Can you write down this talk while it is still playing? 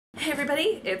Hey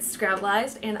everybody, it's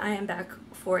Scrabblized, and I am back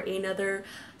for another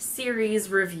series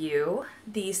review.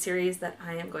 The series that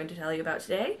I am going to tell you about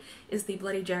today is the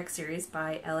Bloody Jack series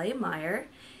by L.A. Meyer.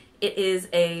 It is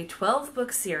a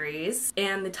 12-book series,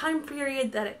 and the time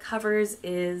period that it covers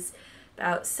is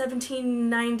about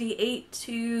 1798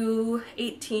 to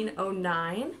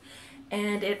 1809,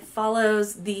 and it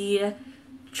follows the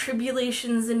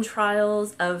tribulations and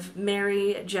trials of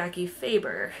Mary Jackie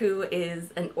Faber, who is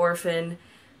an orphan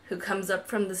who comes up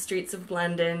from the streets of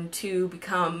London to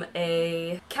become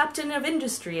a captain of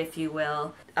industry, if you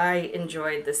will. I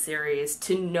enjoyed the series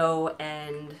to no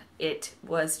end. It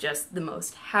was just the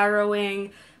most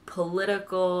harrowing,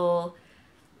 political,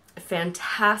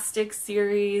 fantastic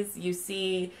series. You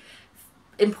see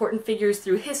important figures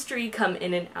through history come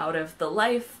in and out of the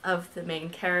life of the main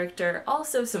character.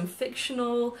 Also some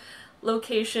fictional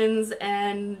locations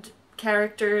and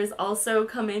characters also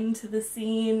come into the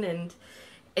scene, and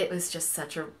it was just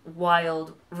such a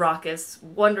wild, raucous,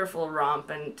 wonderful romp,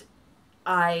 and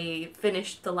I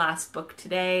finished the last book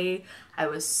today. I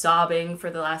was sobbing for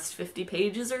the last 50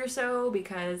 pages or so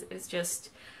because it's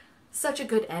just such a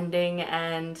good ending,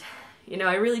 and you know,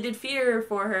 I really did fear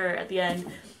for her at the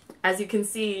end. As you can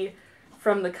see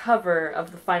from the cover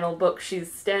of the final book,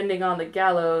 she's standing on the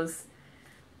gallows,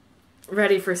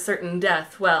 ready for certain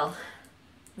death. Well,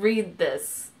 read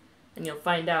this and you'll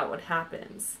find out what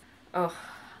happens. Oh,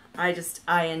 I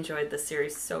enjoyed this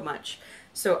series so much.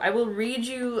 So I will read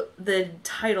you the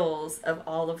titles of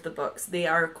all of the books. They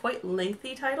are quite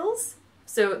lengthy titles.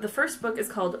 So the first book is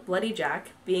called Bloody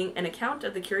Jack, being an account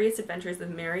of the curious adventures of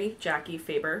Mary Jackie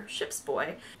Faber, ship's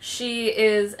boy. She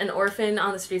is an orphan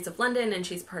on the streets of London, and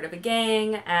she's part of a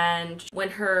gang, and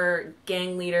when her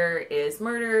gang leader is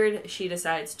murdered, she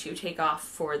decides to take off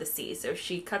for the sea. So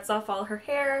she cuts off all her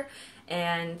hair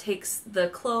and takes the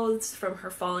clothes from her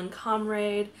fallen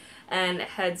comrade and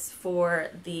heads for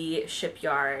the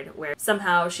shipyard, where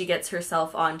somehow she gets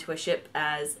herself onto a ship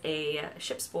as a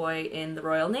ship's boy in the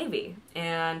Royal Navy.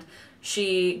 And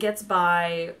she gets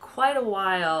by quite a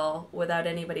while without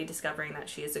anybody discovering that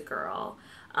she is a girl,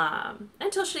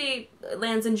 until she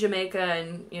lands in Jamaica,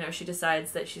 and you know, she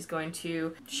decides that she's going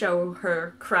to show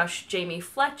her crush Jamie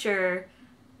Fletcher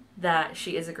that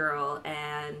she is a girl,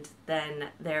 and then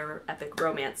their epic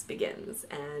romance begins.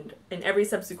 And in every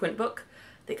subsequent book,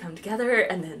 they come together,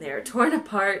 and then they are torn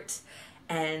apart,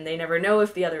 and they never know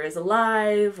if the other is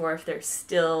alive or if they're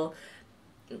still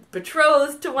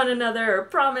betrothed to one another or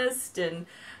promised. And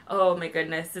oh my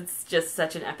goodness, it's just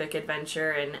such an epic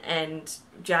adventure. And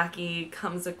Jackie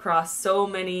comes across so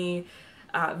many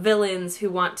villains who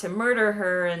want to murder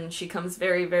her, and she comes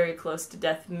very, very close to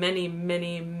death many,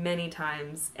 many, many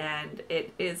times, and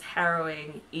it is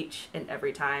harrowing each and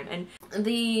every time. And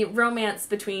the romance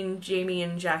between Jamie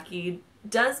and Jackie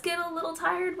does get a little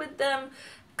tired, with them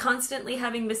constantly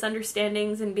having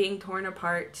misunderstandings and being torn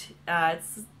apart.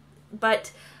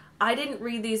 But I didn't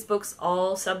read these books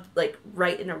all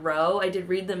right in a row. I did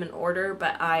read them in order,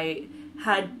 but I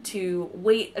had to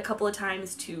wait a couple of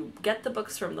times to get the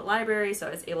books from the library, so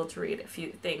I was able to read a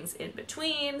few things in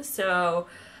between. So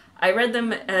I read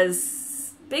them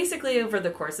as basically over the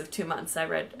course of 2 months. I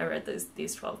read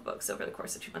these 12 books over the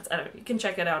course of 2 months. I don't know, you can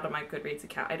check it out on my Goodreads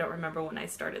account. I don't remember when I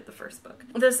started the first book.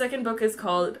 The second book is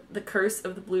called The Curse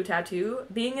of the Blue Tattoo,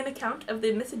 being an account of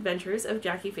the misadventures of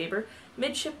Jackie Faber,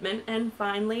 midshipman and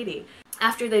fine lady.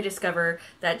 After they discover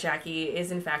that Jackie is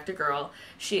in fact a girl,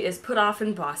 she is put off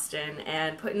in Boston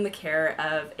and put in the care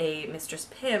of a Mistress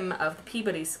Pym of the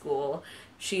Peabody School.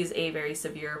 She's a very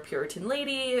severe Puritan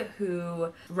lady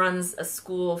who runs a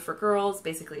school for girls,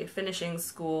 basically a finishing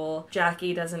school.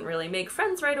 Jackie doesn't really make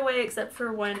friends right away, except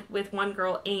for with one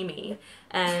girl, Amy,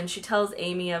 and she tells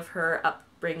Amy of her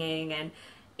upbringing, and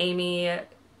Amy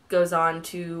goes on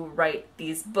to write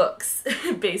these books.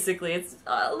 Basically, it's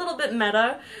a little bit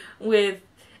meta, with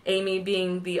Amy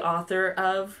being the author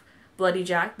of Bloody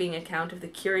Jack, being an account of the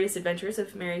curious adventures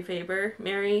of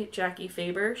Mary Jackie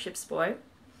Faber, ship's boy.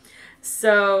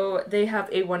 So they have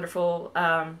a wonderful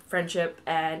friendship,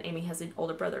 and Amy has an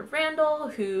older brother, Randall,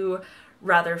 who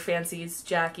rather fancies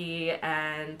Jackie,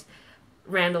 and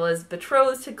Randall is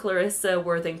betrothed to Clarissa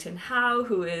Worthington Howe,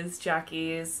 who is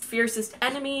Jackie's fiercest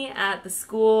enemy at the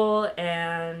school,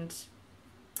 and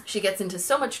she gets into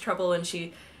so much trouble, and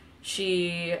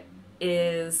she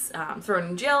is thrown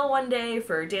in jail one day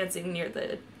for dancing near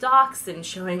the docks and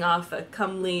showing off a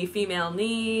comely female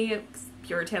knee,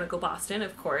 puritanical Boston,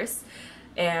 of course.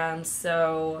 And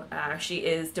so she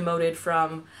is demoted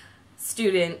from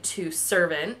student to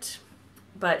servant,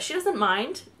 but she doesn't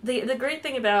mind. The great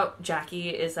thing about Jackie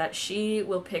is that she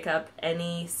will pick up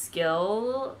any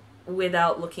skill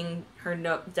without looking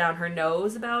down her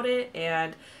nose about it,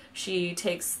 and she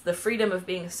takes the freedom of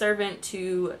being a servant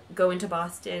to go into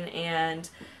Boston and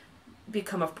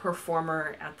become a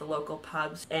performer at the local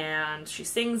pubs. And she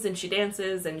sings and she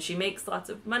dances and she makes lots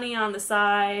of money on the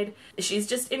side. She's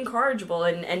just incorrigible,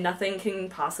 and nothing can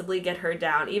possibly get her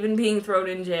down, even being thrown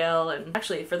in jail. And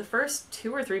actually, for the first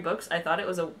 2 or 3 books, I thought it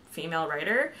was a female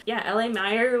writer. Yeah, L.A.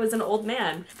 Meyer was an old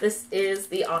man. This is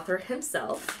the author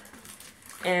himself.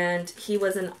 And he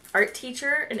was an art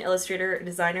teacher, an illustrator, a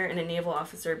designer, and a naval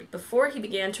officer before he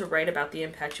began to write about the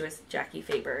impetuous Jackie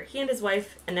Faber. He and his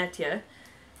wife, Annette,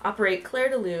 operate Claire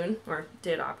de Lune, or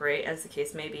did operate, as the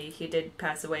case may be. He did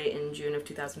pass away in June of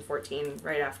 2014,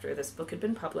 right after this book had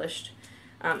been published.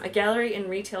 A gallery and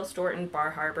retail store in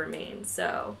Bar Harbor, Maine.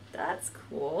 So that's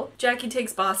cool. Jackie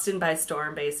takes Boston by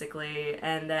storm, basically,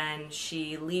 and then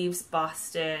she leaves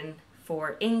Boston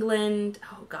for England.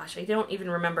 Oh gosh, I don't even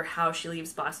remember how she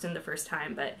leaves Boston the first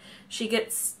time, but she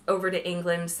gets over to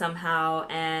England somehow,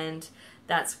 and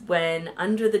that's when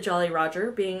Under the Jolly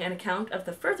Roger, being an account of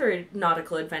the further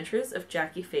nautical adventures of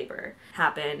Jackie Faber,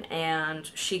 happen, and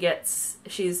she's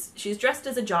dressed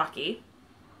as a jockey.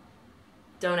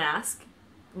 Don't ask.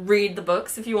 Read the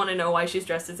books if you want to know why she's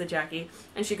dressed as a jockey.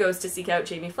 And she goes to seek out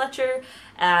Jamie Fletcher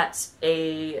at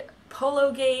a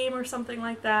polo game or something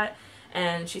like that,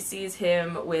 and she sees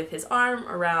him with his arm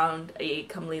around a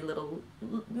comely little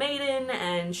maiden,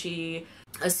 and she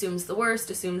assumes the worst,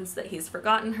 assumes that he's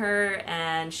forgotten her,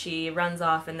 and she runs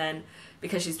off, and then,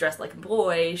 because she's dressed like a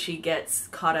boy, she gets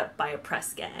caught up by a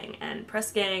press gang. And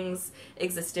press gangs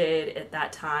existed at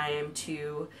that time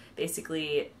to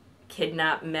basically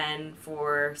kidnap men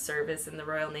for service in the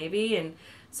Royal Navy, and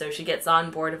so she gets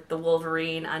on board the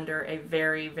Wolverine under a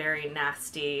very, very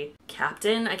nasty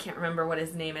captain. I can't remember what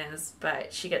his name is,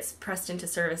 but she gets pressed into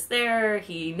service there.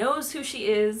 He knows who she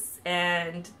is,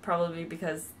 and probably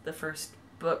because the first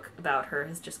book about her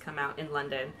has just come out in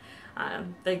London,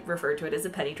 they refer to it as a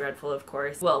penny dreadful, of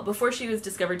course. Well, before she was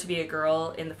discovered to be a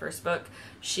girl in the first book,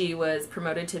 she was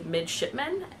promoted to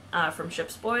midshipman from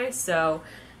ship's boy, so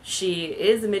she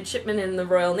is a midshipman in the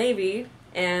Royal Navy,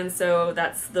 and so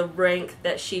that's the rank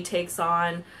that she takes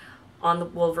on the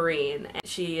Wolverine. And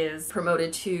she is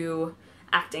promoted to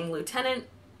acting lieutenant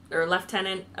or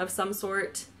lieutenant of some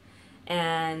sort,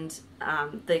 and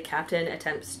the captain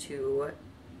attempts to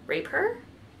rape her,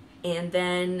 and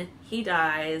then he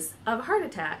dies of a heart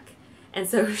attack. And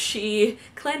so she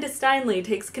clandestinely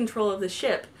takes control of the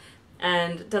ship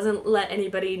and doesn't let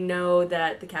anybody know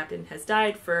that the captain has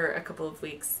died for a couple of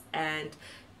weeks, and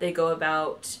they go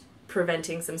about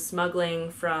preventing some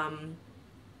smuggling from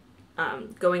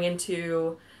going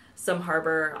into some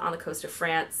harbor on the coast of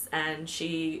France, and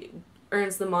she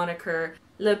earns the moniker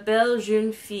La Belle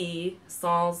Jeune Fille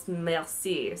Sans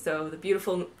Merci, so the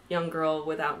beautiful young girl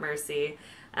without mercy.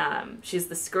 She's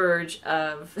the scourge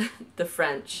of the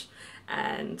French,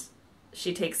 and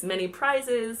she takes many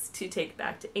prizes to take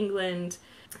back to England.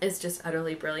 It's just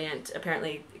utterly brilliant.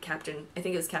 Apparently, I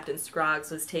think it was Captain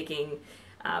Scroggs, was taking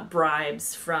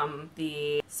bribes from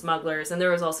the smugglers, and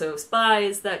there was also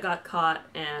spies that got caught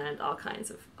and all kinds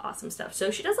of awesome stuff.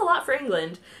 So she does a lot for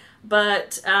England,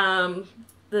 but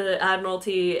the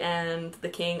Admiralty and the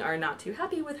King are not too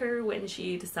happy with her when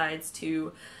she decides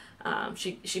to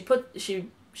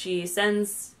she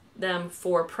sends them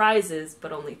 4 prizes,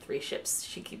 but only 3 ships.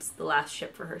 She keeps the last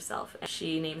ship for herself, and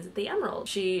she names it the Emerald.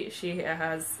 She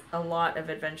has a lot of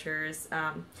adventures.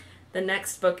 The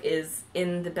next book is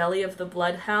In the Belly of the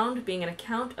Bloodhound, being an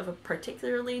account of a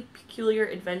particularly peculiar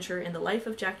adventure in the life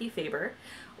of Jackie Faber,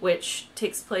 which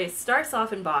starts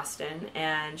off in Boston,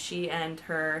 and she and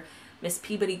her Miss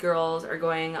Peabody girls are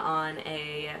going on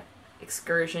a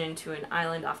excursion to an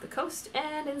island off the coast,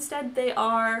 and instead they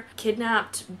are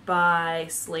kidnapped by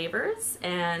slavers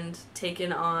and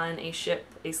taken on a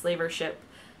slaver ship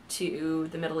to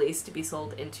the Middle East to be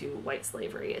sold into white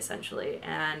slavery, essentially.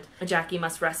 And Jackie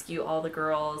must rescue all the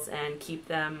girls and keep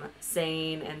them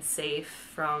sane and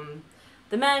safe from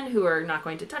the men who are not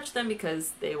going to touch them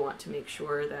because they want to make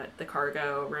sure that the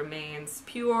cargo remains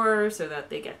pure so that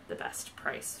they get the best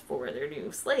price for their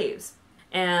new slaves.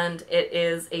 And it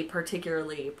is a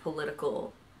particularly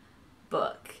political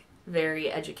book,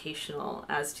 very educational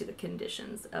as to the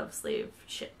conditions of slave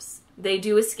ships. They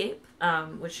do escape,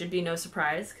 which should be no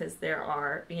surprise because there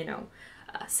are, 8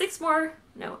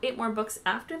 more books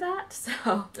after that.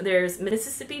 So there's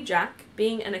Mississippi Jack,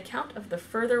 being an account of the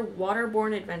further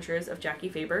waterborne adventures of Jackie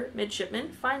Faber, Midshipman,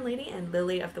 Fine Lady, and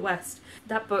Lily of the West.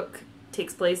 That book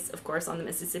takes place, of course, on the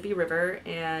Mississippi River,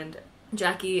 and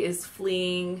Jackie is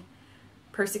fleeing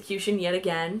persecution yet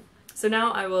again. So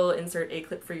now I will insert a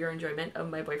clip for your enjoyment of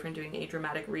my boyfriend doing a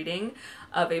dramatic reading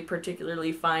of a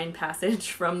particularly fine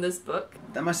passage from this book.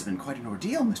 That must have been quite an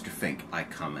ordeal, Mr. Fink, I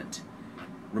comment,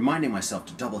 reminding myself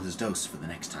to double his dose for the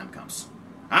next time comes.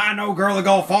 Ah, no girl to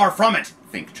go far from it,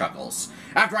 Fink chuckles.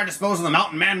 After I disposed of the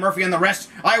mountain man, Murphy, and the rest,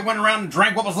 I went around and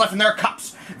drank what was left in their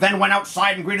cups, then went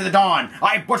outside and greeted the dawn.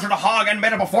 I butchered a hog and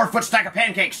made up a 4-foot stack of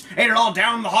pancakes, ate it all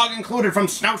down, the hog included, from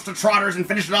snouts to trotters, and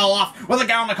finished it all off with a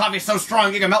gallon of coffee so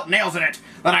strong you could melt nails in it.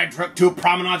 Then I took 2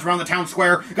 promenades around the town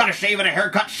square, got a shave and a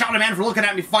haircut, shot a man for looking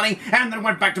at me funny, and then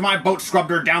went back to my boat, scrubbed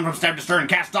her down from stem to stern,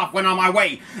 cast off, went on my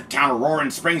way. The town of Roaring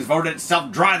Springs voted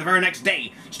itself dry the very next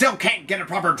day. Still can't get a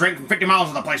proper drink from 50 miles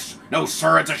of the place. No,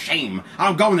 sir, it's a shame. I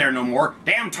don't go in there no more.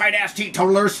 Damn tight-ass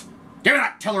teetotalers. Give me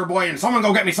that tiller, boy, and someone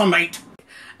go get me some mate.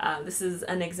 This is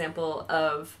an example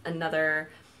of another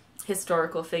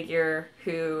historical figure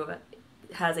who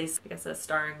has a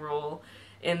starring role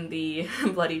in the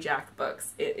Bloody Jack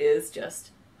books. It is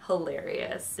just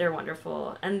hilarious. They're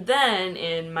wonderful. And then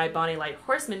in My Bonny Light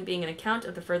Horseman, being an account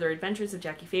of the further adventures of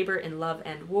Jackie Faber in love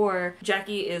and war,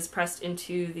 Jackie is pressed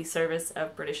into the service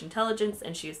of British intelligence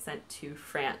and she is sent to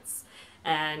France.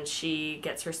 And she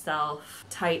gets herself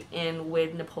tied in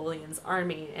with Napoleon's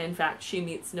army. In fact, she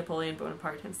meets Napoleon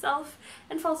Bonaparte himself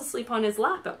and falls asleep on his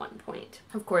lap at one point.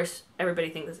 Of course, everybody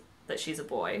thinks that she's a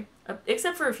boy,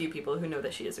 except for a few people who know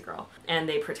that she is a girl. And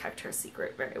they protect her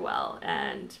secret very well.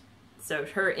 And so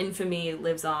her infamy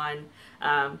lives on.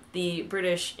 The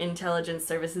British intelligence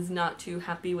service is not too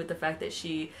happy with the fact that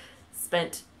she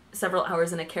spent several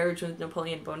hours in a carriage with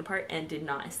Napoleon Bonaparte and did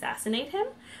not assassinate him,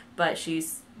 but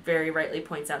she's very rightly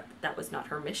points out that was not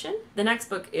her mission. The next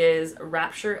book is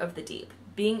Rapture of the Deep,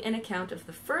 being an account of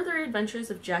the further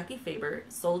adventures of Jackie Faber,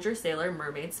 soldier, sailor,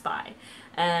 mermaid, spy.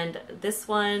 And this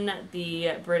one,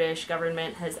 the British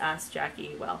government has asked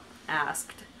Jackie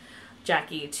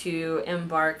to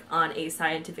embark on a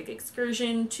scientific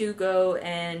excursion to go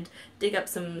and dig up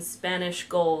some Spanish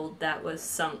gold that was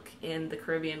sunk in the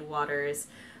Caribbean waters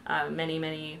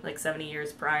many, like 70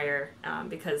 years prior,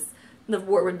 because the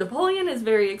war with Napoleon is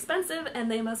very expensive and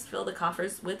they must fill the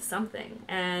coffers with something.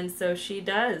 And so she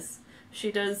does.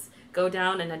 She does go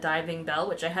down in a diving bell,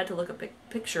 which I had to look up a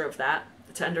picture of that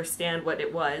to understand what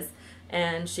it was,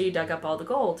 and she dug up all the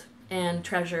gold. And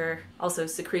Treasure also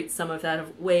secretes some of that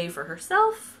away for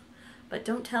herself, but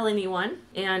don't tell anyone.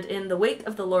 And in The Wake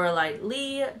of the Lorelei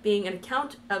Lee, being an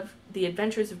account of the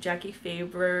adventures of Jackie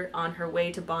Faber on her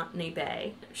way to Botany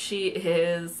Bay. She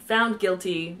is found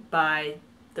guilty by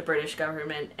the British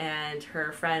government, and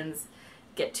her friends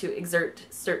get to exert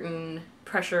certain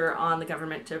pressure on the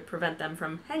government to prevent them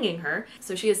from hanging her.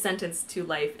 So she is sentenced to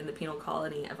life in the penal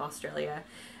colony of Australia,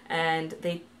 and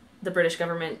the British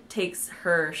government takes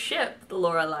her ship, the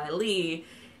Lorelei Lee,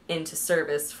 into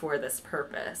service for this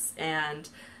purpose. And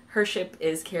her ship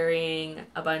is carrying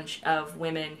a bunch of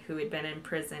women who had been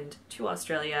imprisoned to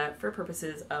Australia for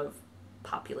purposes of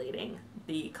populating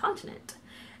the continent.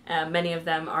 Many of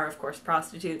them are, of course,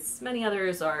 prostitutes. Many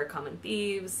others are common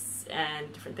thieves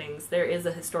and different things. There is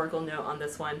a historical note on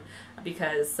this one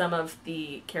because some of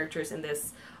the characters in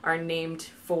this are named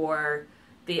for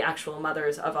the actual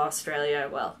mothers of Australia,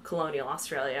 well, colonial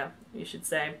Australia, you should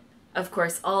say. Of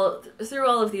course, through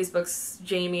all of these books,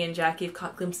 Jamie and Jackie have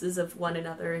caught glimpses of one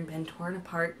another and been torn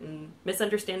apart and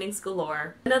misunderstandings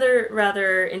galore. Another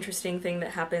rather interesting thing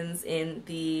that happens in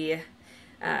the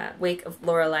Wake of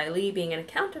Lorelei Lee, being an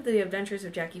account of the adventures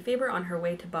of Jackie Faber on her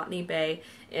way to Botany Bay,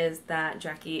 is that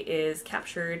Jackie is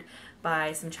captured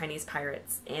by some Chinese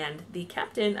pirates, and the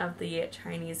captain of the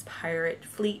Chinese pirate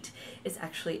fleet is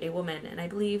actually a woman, and I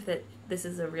believe that this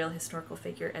is a real historical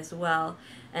figure as well,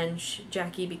 and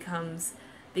Jackie becomes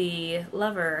the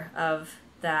lover of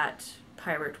that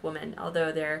pirate woman,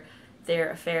 although their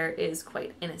affair is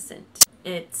quite innocent.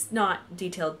 It's not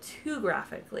detailed too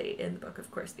graphically in the book,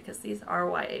 of course, because these are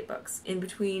YA books. In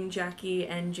between Jackie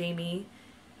and Jamie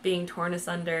being torn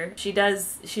asunder, she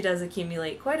does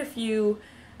accumulate quite a few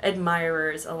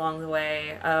admirers along the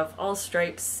way of all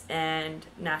stripes and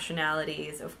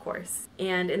nationalities, of course.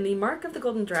 And in The Mark of the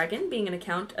Golden Dragon, being an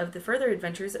account of the further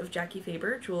adventures of Jackie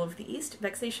Faber, Jewel of the East,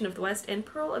 Vexation of the West, and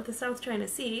Pearl of the South China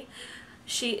Sea,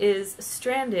 she is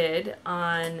stranded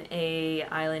on an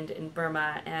island in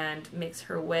Burma and makes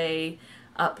her way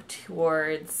up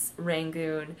towards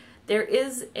Rangoon. There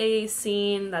is a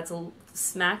scene that's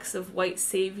smacks of white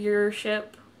saviorship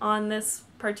on this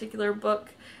particular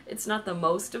book. It's not the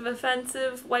most of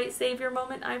offensive white savior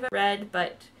moment I've ever read,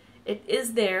 but it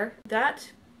is there.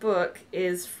 That book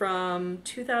is from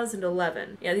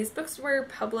 2011. Yeah, these books were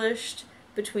published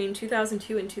between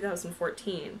 2002 and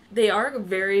 2014. They are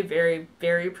very, very,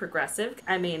 very progressive.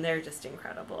 I mean, they're just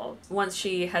incredible. Once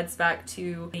she heads back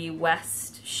to the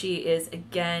West, she is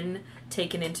again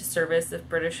taken into service of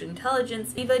British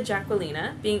intelligence, Eva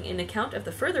Jacquelina, being an account of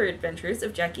the further adventures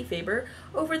of Jackie Faber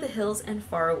over the hills and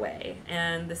far away.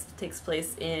 And this takes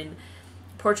place in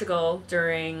Portugal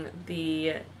during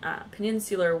the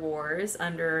Peninsular Wars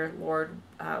under Lord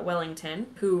Wellington,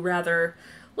 who rather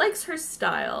likes her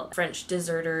style. French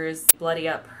deserters bloody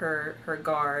up her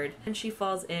guard, and she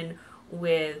falls in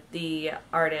with the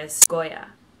artist Goya.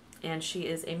 And she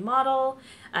is a model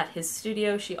at his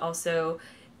studio. She also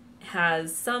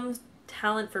has some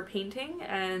talent for painting,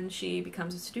 and she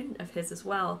becomes a student of his as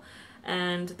well.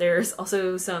 And there's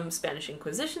also some Spanish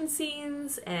Inquisition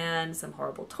scenes and some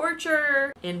horrible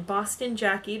torture. In Boston,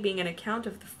 Jackie, being an account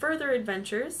of the further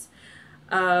adventures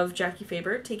of Jackie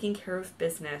Faber taking care of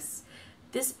business.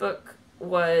 This book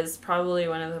was probably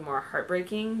one of the more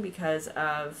heartbreaking because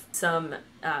of some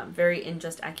very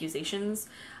unjust accusations.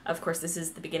 Of course, this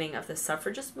is the beginning of the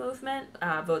suffragist movement,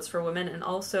 votes for women, and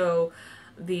also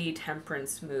the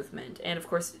temperance movement. And of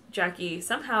course, Jackie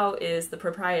somehow is the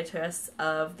proprietress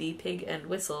of the Pig and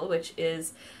Whistle, which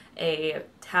is a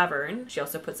tavern. She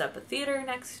also puts up a theater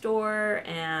next door,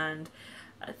 and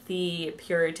the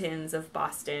Puritans of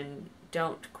Boston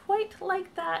don't quite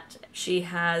like that. She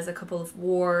has a couple of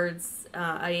wards,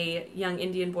 a young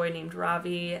Indian boy named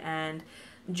Ravi, and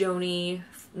Joni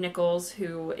Nichols,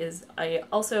 who is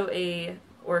also a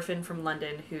orphan from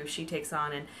London, who she takes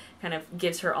on and kind of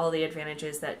gives her all the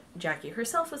advantages that Jackie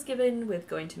herself was given with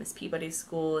going to Miss Peabody's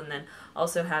school, and then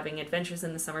also having adventures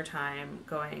in the summertime,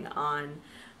 going on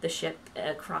the ship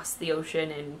across the ocean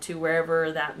and to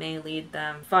wherever that may lead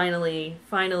them. Finally,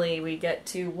 we get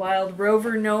to Wild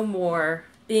Rover No More,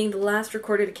 being the last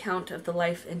recorded account of the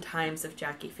life and times of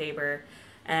Jackie Faber.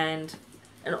 And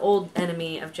an old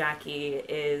enemy of Jackie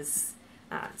is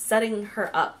setting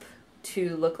her up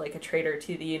to look like a traitor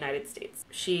to the United States.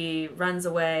 She runs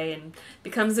away and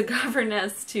becomes a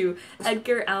governess to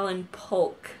Edgar Allan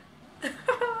Polk.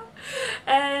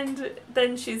 And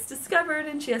then she's discovered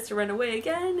and she has to run away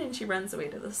again, and she runs away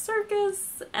to the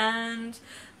circus, and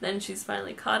then she's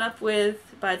finally caught up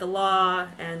with by the law,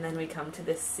 and then we come to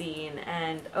this scene,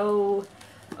 and oh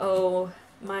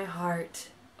my heart,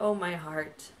 oh my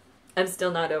heart. I'm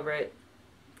still not over it.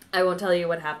 I won't tell you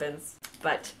what happens,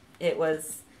 but it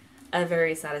was a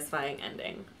very satisfying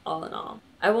ending, all in all.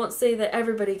 I won't say that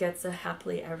everybody gets a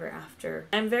happily ever after.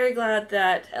 I'm very glad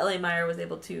that L.A. Meyer was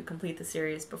able to complete the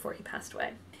series before he passed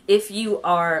away. If you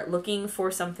are looking for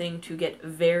something to get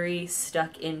very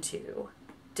stuck into,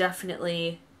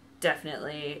 definitely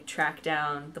track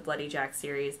down the Bloody Jack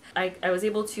series. I was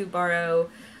able to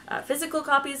borrow physical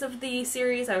copies of the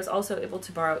series. I was also able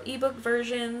to borrow ebook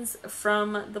versions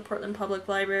from the Portland Public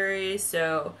Library,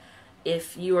 so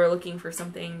if you are looking for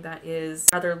something that is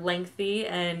rather lengthy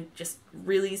and just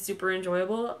really super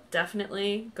enjoyable,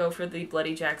 definitely go for the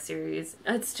Bloody Jack series.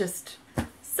 It's just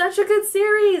such a good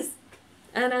series!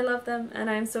 And I love them,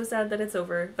 and I'm so sad that it's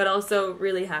over, but also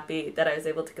really happy that I was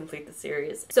able to complete the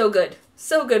series. So good.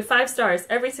 So good. 5 stars.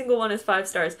 Every single one is 5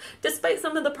 stars, despite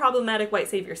some of the problematic white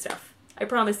savior stuff. I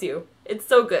promise you. It's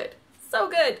so good. So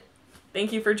good!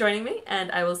 Thank you for joining me,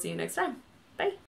 and I will see you next time. Bye!